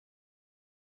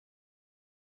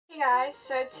Hey guys,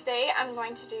 so today I'm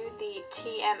going to do the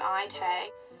TMI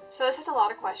tag. So this has a lot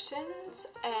of questions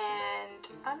and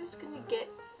I'm just going to get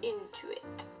into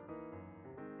it.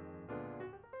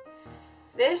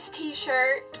 This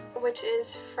t-shirt, which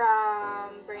is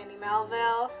from Brandy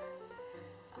Melville.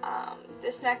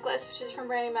 This necklace, which is from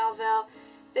Brandy Melville.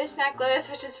 This necklace,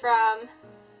 which is from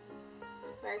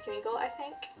American Eagle, I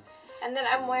think. And then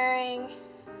I'm wearing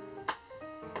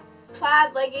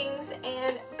plaid leggings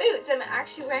and boots. I'm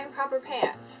actually wearing proper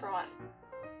pants for one.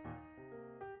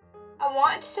 I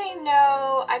want to say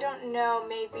no, I don't know,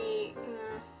 maybe,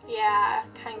 yeah,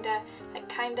 kinda, like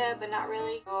kinda, but not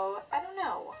really. Oh, I don't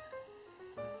know.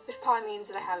 Which probably means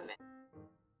that I haven't been.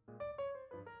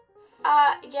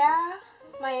 Yeah,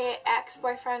 my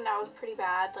ex-boyfriend, that was pretty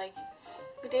bad. Like,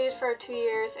 we dated for 2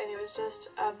 years and it was just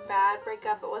a bad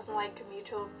breakup. It wasn't like a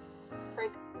mutual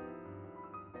breakup.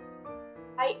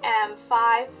 I am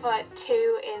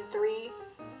 5'2" and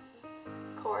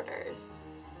 3/4.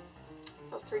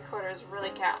 Those 3/4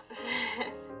 really count.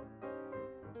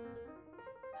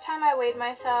 Last time I weighed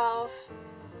myself,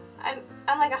 I'm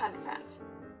like 100 pounds.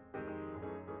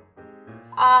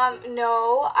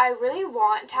 No, I really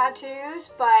want tattoos,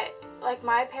 but like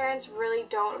my parents really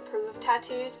don't approve of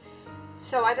tattoos.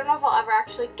 So I don't know if I'll ever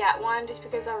actually get one just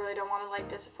because I really don't want to like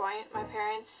disappoint my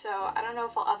parents. So I don't know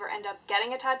if I'll ever end up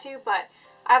getting a tattoo, but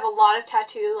I have a lot of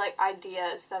tattoo like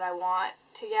ideas that I want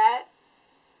to get.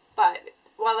 But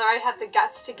whether I'd have the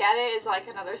guts to get it is like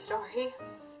another story.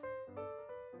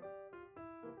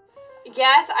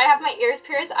 Yes, I have my ears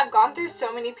pierced. I've gone through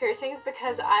so many piercings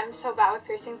because I'm so bad with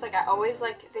piercings. Like I always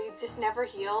they just never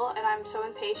heal and I'm so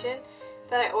impatient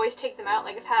that I always take them out.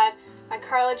 Like I've had my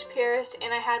cartilage pierced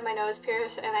and I had my nose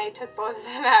pierced and I took both of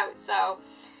them out. So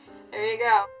there you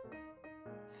go.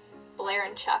 Blair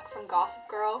and Chuck from Gossip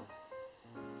Girl.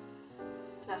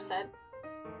 Enough said.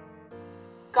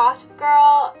 Gossip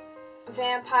Girl,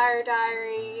 Vampire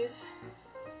Diaries,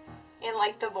 and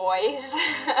like The Boys.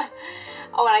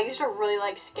 Oh, and I used to really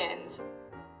like Skins.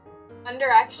 One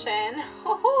Direction.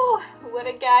 Who would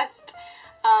have guessed?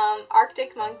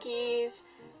 Arctic Monkeys.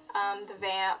 The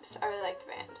Vamps. I really like the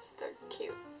Vamps. They're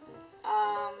cute.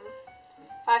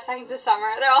 5 Seconds of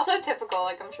Summer. They're also typical.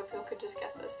 Like I'm sure people could just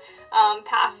guess this.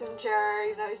 Passenger.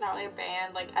 Even though he's not really a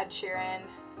band. Like Ed Sheeran.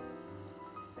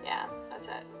 Yeah, that's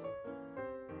it.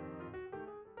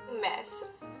 Miss.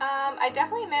 I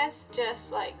definitely miss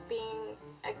just like being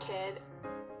a kid.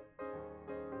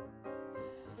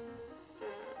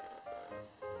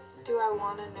 Do I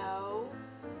Want to Know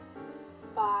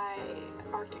by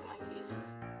Arctic Monkeys.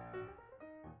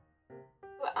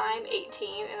 I'm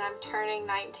 18 and I'm turning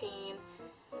 19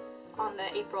 on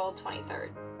the April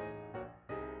 23rd.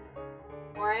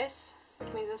 Taurus,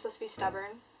 which means I'm supposed to be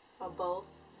stubborn. A bull.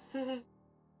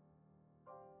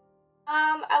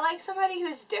 I like somebody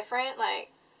who's different, like,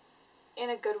 in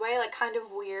a good way, like, kind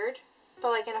of weird, but,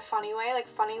 like, in a funny way, like,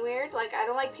 funny weird. Like, I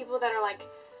don't like people that are, like,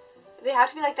 they have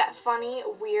to be, like, that funny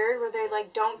weird where they,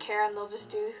 like, don't care and they'll just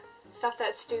do stuff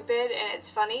that's stupid and it's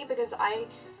funny, because I'm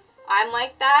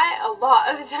like that a lot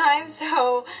of the time,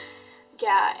 so,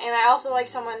 yeah. And I also like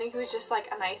someone who's just, like,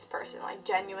 a nice person, like,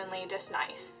 genuinely just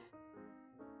nice.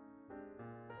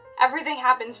 Everything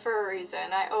happens for a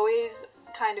reason. I always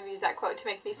kind of use that quote to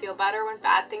make me feel better when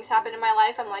bad things happen in my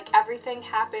life. I'm like, everything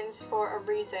happens for a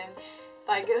reason.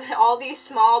 Like, all these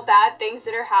small bad things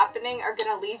that are happening are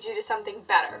gonna lead you to something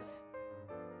better.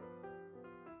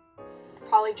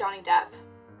 Probably Johnny Depp.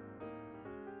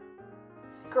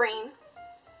 Green.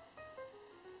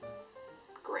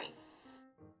 Green.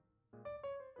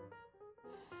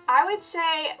 I would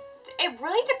say it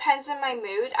really depends on my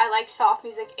mood. I like soft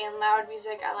music and loud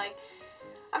music.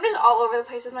 I'm just all over the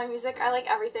place with my music. I like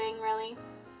everything, really.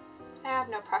 I have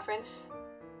no preference.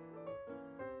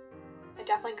 I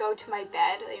definitely go to my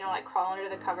bed, you know, like crawl under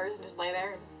the covers and just lay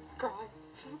there and cry.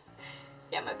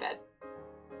 Yeah, my bed.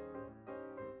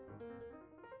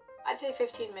 I'd say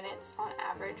 15 minutes on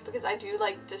average because I do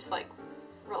like just like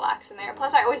relax in there.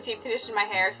 Plus I always deep condition my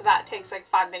hair, so that takes like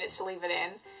 5 minutes to leave it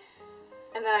in.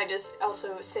 And then I just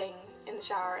also sing in the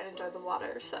shower and enjoy the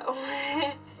water, so.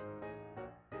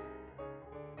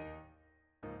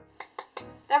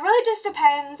 That really just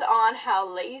depends on how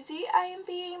lazy I am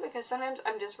being, because sometimes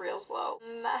I'm just real slow.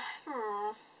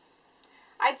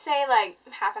 I'd say like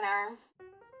half an hour.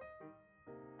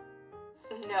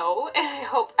 No, and I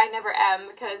hope I never am,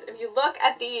 because if you look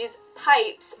at these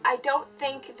pipes, I don't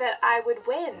think that I would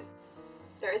win.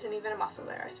 There isn't even a muscle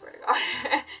there, I swear to God.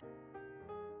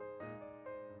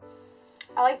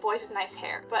 I like boys with nice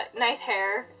hair, but nice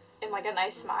hair and like a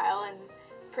nice smile and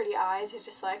pretty eyes is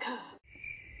just like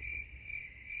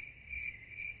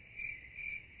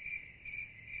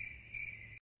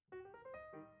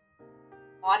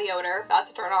Body odor, that's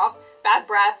a turn off. Bad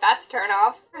breath, that's a turn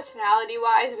off. Personality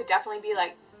wise, it would definitely be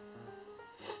like,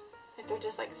 if they're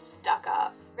just like stuck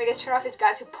up. Biggest turn off is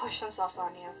guys who push themselves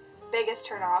on you. Biggest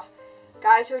turn off.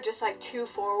 Guys who are just like too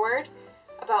forward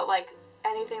about like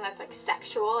anything that's like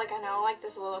sexual. Like, I know like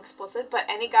this is a little explicit, but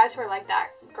any guys who are like that,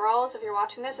 girls, if you're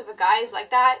watching this, if a guy is like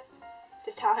that,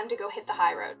 just tell him to go hit the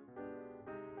high road.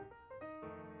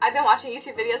 I've been watching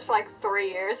YouTube videos for like 3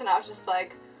 years and I was just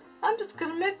like, I'm just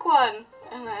gonna make one.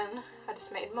 And then I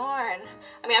just made more, and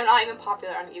I mean, I'm not even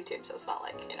popular on YouTube, so it's not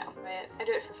like, you know, I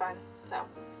do it for fun, so.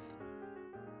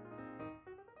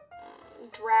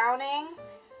 Drowning,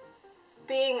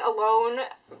 being alone,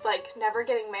 like never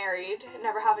getting married,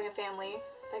 never having a family,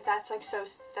 like that's like so,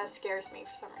 that scares me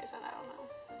for some reason, I don't know.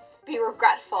 Be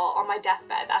regretful on my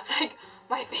deathbed, that's like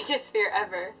my biggest fear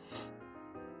ever.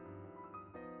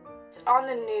 It's on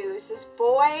the news, this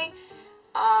boy,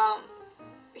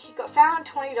 he found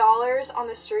 $20 on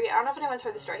the street. I don't know if anyone's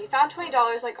heard the story. He found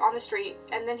 $20 like on the street,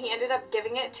 and then he ended up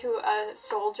giving it to a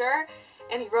soldier,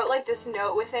 and he wrote like this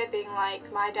note with it being like,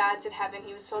 my dad's in heaven,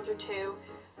 he was a soldier too,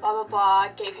 blah blah blah,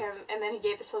 gave him, and then he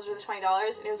gave the soldier the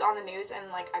 $20, and it was on the news, and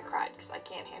like I cried because I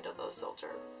can't handle those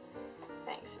soldier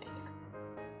things.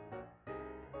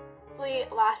 Probably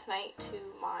last night to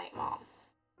my mom.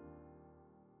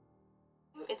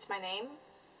 It's my name.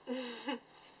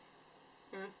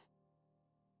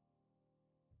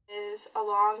 Is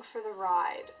Along for the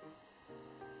Ride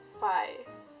by,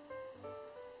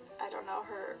 I don't know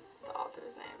the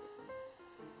author's name.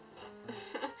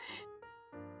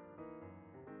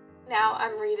 Now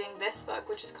I'm reading this book,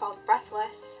 which is called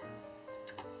Breathless,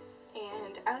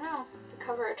 and I don't know, the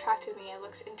cover attracted me. It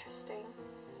looks interesting.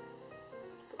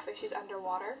 Looks like she's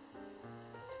underwater.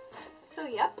 So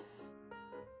yep.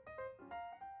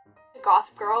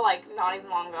 Gossip Girl, like not even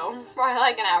long ago, probably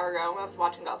like an hour ago, I was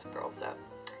watching Gossip Girl, so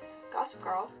Gossip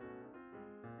Girl.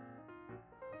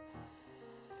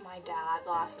 My dad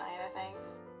last night, I think.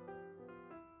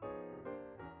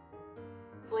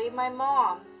 Believe my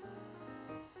mom.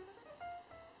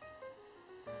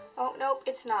 Oh, nope,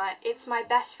 it's not. It's my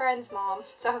best friend's mom.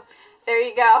 So, there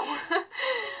you go.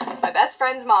 My best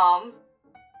friend's mom.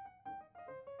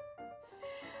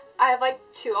 I have like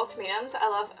 2 ultimatums. I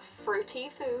love fruity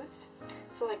foods.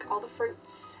 So like all the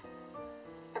fruits.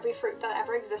 Every fruit that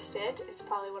ever existed is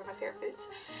probably one of my favorite foods.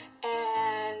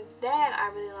 And then I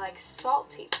really like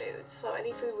salty foods. So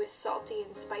any food with salty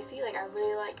and spicy. Like I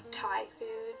really like Thai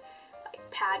food, like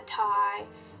pad Thai,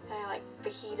 and I like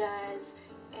fajitas,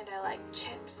 and I like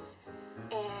chips,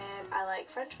 and I like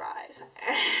french fries.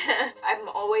 I'm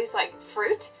always like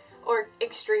fruit or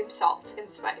extreme salt and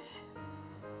spice.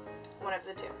 One of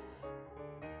the two.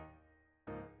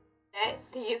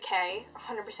 The UK,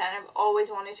 100%. I've always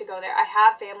wanted to go there. I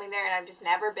have family there and I've just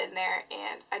never been there,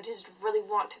 and I just really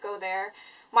want to go there.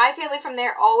 My family from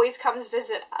there always comes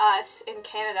visit us in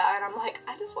Canada, and I'm like,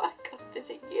 I just want to go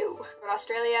visit you.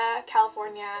 Australia,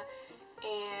 California,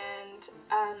 and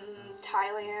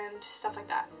Thailand, stuff like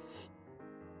that.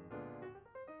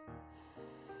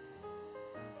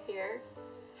 Here.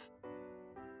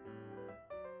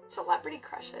 Celebrity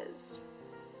crushes.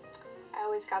 I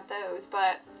always got those,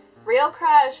 but real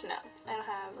crush? No, I don't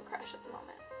have a crush at the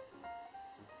moment.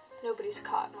 Nobody's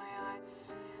caught my eye.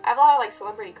 I have a lot of like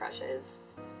celebrity crushes,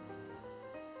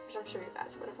 which I'm sure you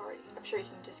guys would have already, I'm sure you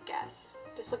can just guess.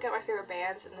 Just look at my favorite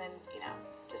bands and then, you know,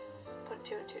 just put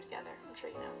 2 and 2 together. I'm sure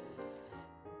you know.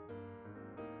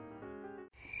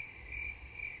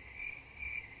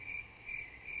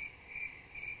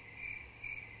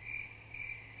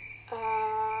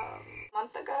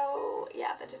 Month ago,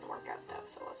 yeah, that didn't work out though,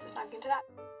 so let's just not get into that.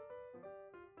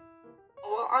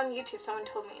 Well, on YouTube someone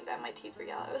told me that my teeth were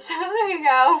yellow, so there you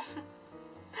go.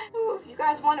 Ooh, if you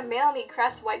guys want to mail me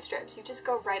Crest white strips, you just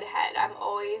go right ahead. I'm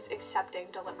always accepting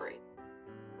delivery.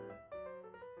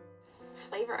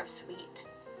 Flavor of sweet.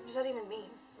 What does that even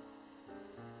mean?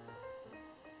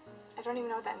 I don't even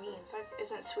know what that means. Like,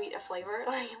 isn't sweet a flavor?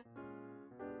 Like,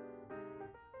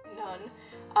 none.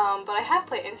 But I have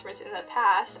played instruments in the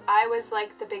past. I was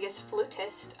like the biggest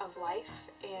flutist of life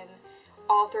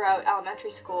all throughout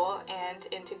elementary school and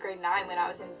into grade 9 when I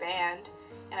was in band,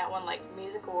 and I won like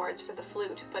music awards for the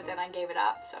flute, but then I gave it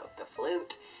up, so the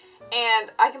flute.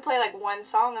 And I can play like 1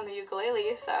 song on the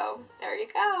ukulele, so there you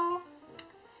go.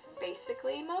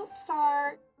 Basically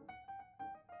Mozart.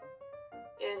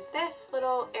 Is this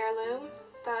little heirloom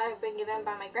that I've been given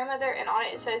by my grandmother, and on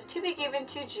it says to be given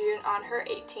to June on her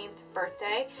 18th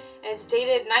birthday, and it's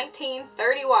dated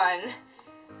 1931,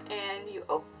 and you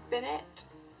open it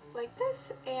like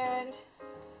this and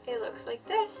it looks like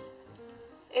this.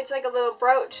 It's like a little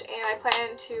brooch, and I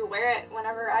plan to wear it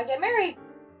whenever I get married.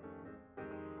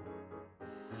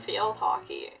 field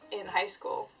hockey in high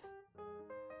school.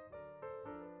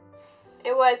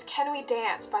 It was Can We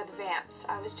Dance by the Vamps.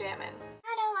 I was jamming.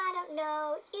 I don't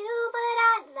know you, but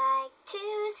I'd like to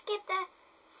skip the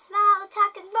small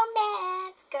talk and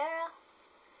romance, girl.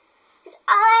 'Cause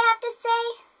all I have to say,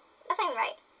 nothing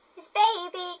right, is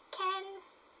baby, can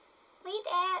we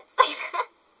dance?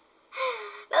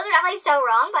 Those are definitely so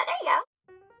wrong, but there you go.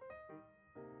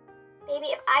 Baby,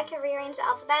 if I could rearrange the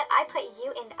alphabet, I'd put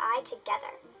you and I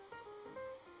together.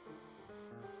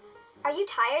 Are you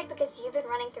tired? Because you've been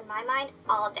running through my mind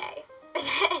all day.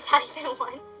 Is that even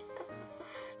one?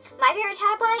 My favorite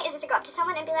tagline is just to go up to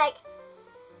someone and be like,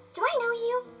 do I know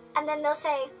you? And then they'll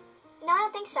say, no, I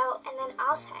don't think so. And then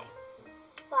I'll say,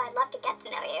 well, I'd love to get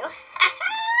to know you.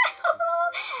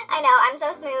 I know, I'm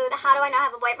so smooth. How do I not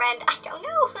have a boyfriend? I don't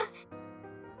know.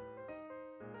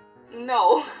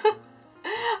 No.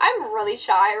 I'm really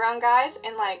shy around guys,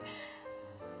 and like,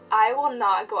 I will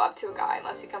not go up to a guy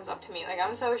unless he comes up to me. Like,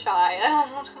 I'm so shy.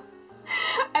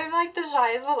 I'm like the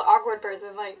shyest, most awkward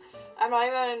person. Like, I'm not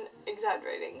even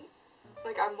exaggerating.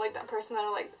 Like, I'm like that person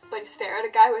that'll like stare at a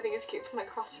guy who I think is cute from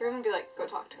across the room and be like, go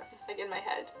talk to him, like in my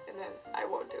head, and then I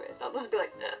won't do it. I'll just be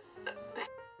like, ugh.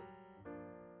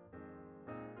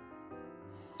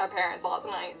 My parents last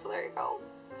night, so there you go.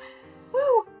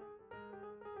 Woo!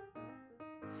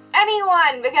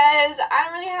 Anyone, because I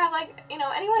don't really have, like, you know,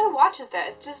 anyone who watches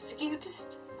this, just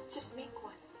make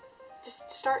one. Just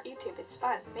start YouTube, it's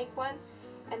fun. Make one,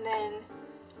 and then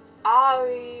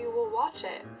I will watch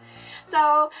it.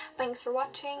 So, thanks for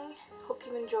watching. Hope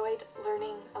you enjoyed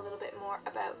learning a little bit more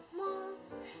about mom,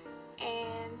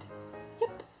 and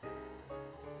yep.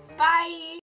 Bye!